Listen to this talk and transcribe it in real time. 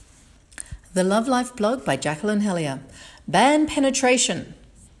The Love Life blog by Jacqueline Hellier. Ban penetration.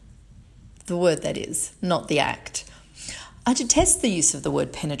 The word, that is, not the act. I detest the use of the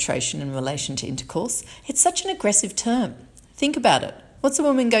word penetration in relation to intercourse. It's such an aggressive term. Think about it. What's a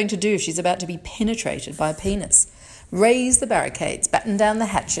woman going to do if she's about to be penetrated by a penis? Raise the barricades, batten down the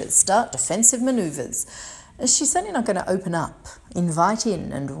hatches, start defensive manoeuvres. She's certainly not going to open up, invite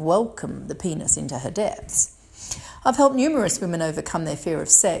in and welcome the penis into her depths. I've helped numerous women overcome their fear of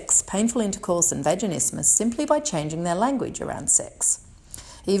sex, painful intercourse and vaginismus simply by changing their language around sex.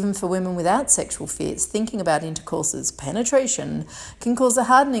 Even for women without sexual fears, thinking about intercourse's penetration can cause a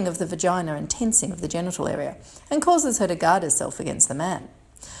hardening of the vagina and tensing of the genital area, and causes her to guard herself against the man.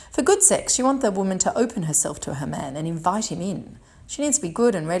 For good sex, you want the woman to open herself to her man and invite him in. She needs to be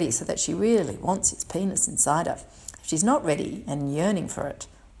good and ready so that she really wants his penis inside her. If she's not ready and yearning for it,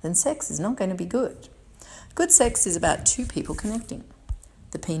 then sex is not going to be good. Good sex is about two people connecting.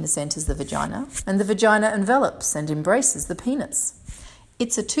 The penis enters the vagina, and the vagina envelops and embraces the penis.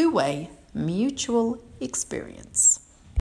 It's a two-way, mutual experience.